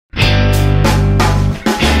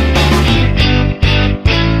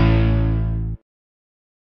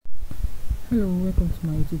Hello, welcome to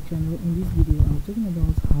my YouTube channel. In this video I'm talking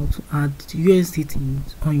about how to add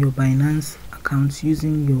USDT on your Binance account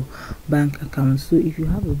using your bank account. So if you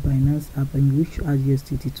have a Binance app and you wish to add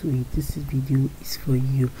USDT to it, this video is for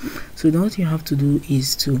you. So what you have to do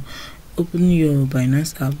is to open your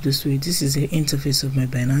Binance app this way. This is the interface of my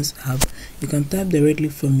Binance app. You can type directly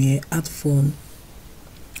from here, add phone.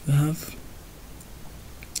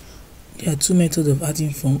 There are two methods of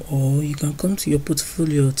adding phone, or you can come to your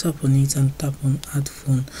portfolio, tap on it and tap on add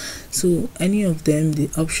phone. So any of them,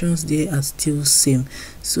 the options there are still same.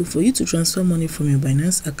 So for you to transfer money from your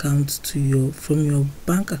Binance account to from your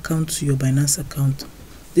bank account to your Binance account,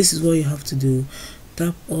 this is what you have to do.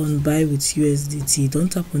 Tap on buy with USDT.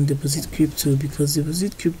 Don't tap on deposit crypto, because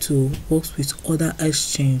deposit crypto works with other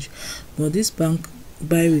exchange, but this bank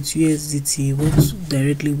buy with USDT works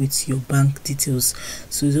directly with your bank details.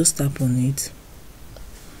 So just tap on it.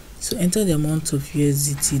 So enter the amount of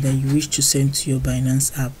USDT that you wish to send to your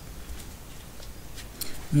Binance app.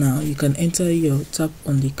 Now you can enter tap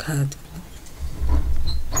on the card.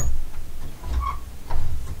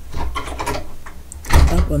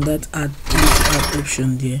 Tap on that add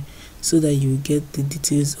option there, so that you get the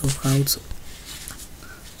details of how to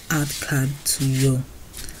add card to your.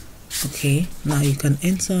 Okay, now you can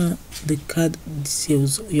enter the card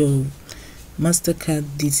details, your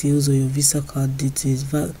MasterCard details or your Visa card details,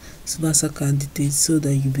 Visa card details, so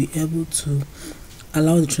that you'll be able to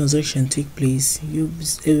allow the transaction take place. You're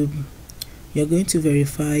going to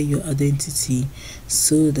verify your identity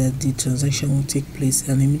so that the transaction will take place,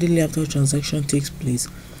 and immediately after the transaction takes place,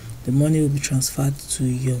 the money will be transferred to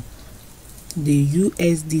the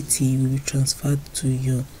USDT will be transferred to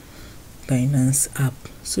your Binance app.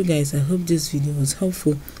 So guys, I hope this video was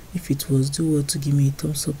helpful. If it was, do well to give me a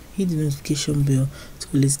thumbs up, hit the notification bell to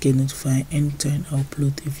always get notified anytime I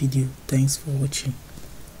upload a video. Thanks for watching.